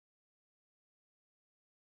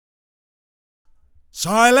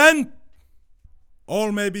Silent!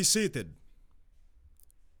 All may be seated.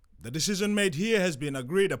 The decision made here has been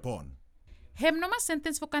agreed upon. Hem no mas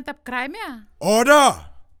sentence for kind of crime ya. Order!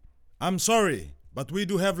 I'm sorry, but we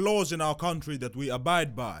do have laws in our country that we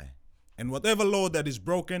abide by. And whatever law that is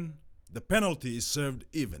broken, the penalty is served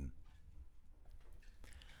even.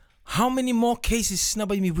 How many more cases na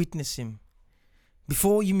ba you may witness him?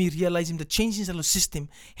 Before you may realize him the changes in the system,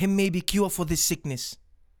 him may be cure for this sickness.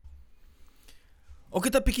 O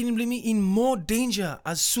kita pikin him in more danger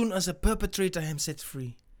as soon as a perpetrator him set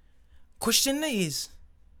free. Question na is,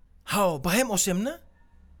 how? Bahem osem na?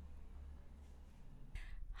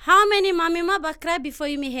 How many mami ma ba cry before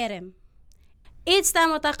you may hear him? Each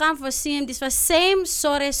time what I come for see him, this was same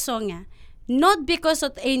sorry song ya. Not because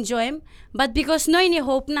of enjoy him, but because no any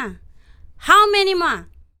hope na. How many ma?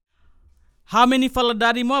 How many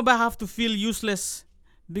faladari mo ba have to feel useless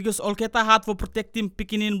because all kita had for protecting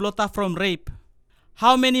pikinin blota from rape?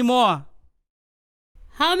 How many more?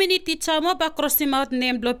 How many teacher mo ba cross him out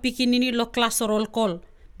name blo pikinini lo class roll call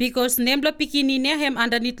because name blo pikinini hem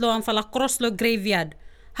underneath lo ang fala cross lo graveyard?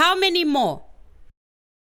 How many more?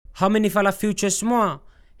 How many fala futures more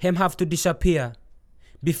him have to disappear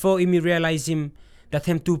before him realize him that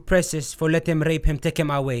him too precious for let him rape him take him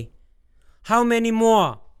away? How many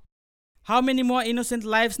more? How many more innocent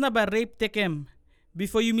lives na ba rape take him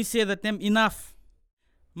before you me say that him enough?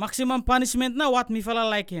 Maximum punishment na what me fala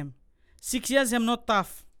like him. 6 years him not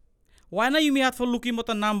tough. Why na you me have for looking at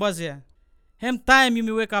the numbers here? Him time you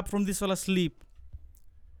me wake up from this fella sleep.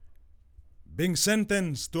 Being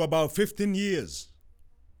sentenced to about 15 years,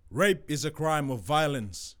 rape is a crime of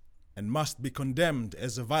violence and must be condemned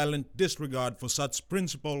as a violent disregard for such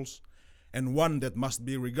principles and one that must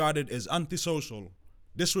be regarded as antisocial,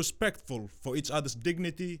 disrespectful for each other's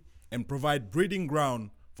dignity and provide breeding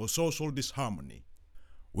ground for social disharmony.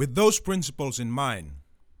 With those principles in mind,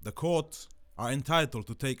 the courts are entitled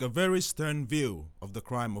to take a very stern view of the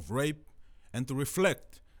crime of rape and to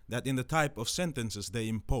reflect that in the type of sentences they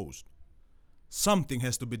imposed, something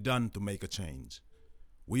has to be done to make a change.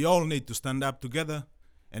 We all need to stand up together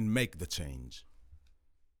and make the change.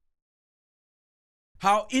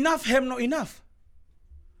 How enough him no enough?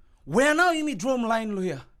 Where now you me drum line lo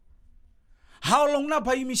here? How long na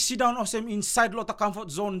ba you me sit down osem inside lot of comfort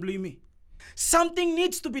zone believe me? Something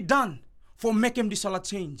needs to be done for make him this all a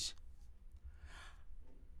change.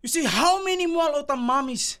 You see how many more lot of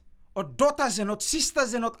mommies or daughters and not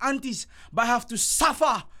sisters and not aunties but have to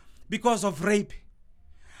suffer because of rape?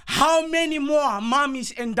 How many more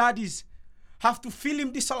mommies and daddies have to feel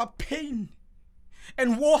him this all a pain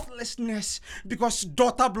and worthlessness because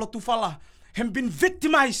daughter blotufala have been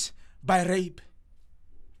victimized by rape?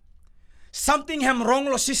 Something hem wrong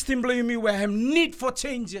lo system blame me where hem need for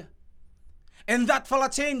change. And that fella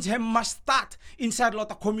change hem must start inside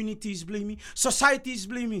lot of communities blame me, societies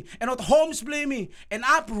blame me, and not homes blame me, and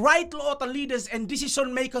upright lot of leaders and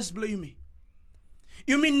decision makers blame me.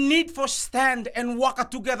 You mean need for stand and work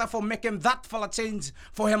together for making that fella change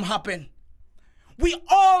for him happen. We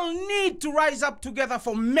all need to rise up together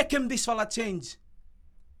for making this fella change.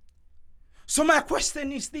 So my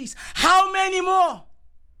question is this, how many more?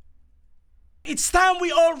 It's time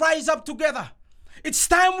we all rise up together. It's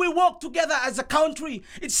time we work together as a country.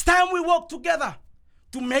 It's time we work together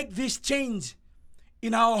to make this change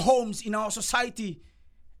in our homes, in our society,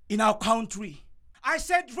 in our country. I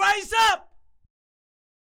said rise up!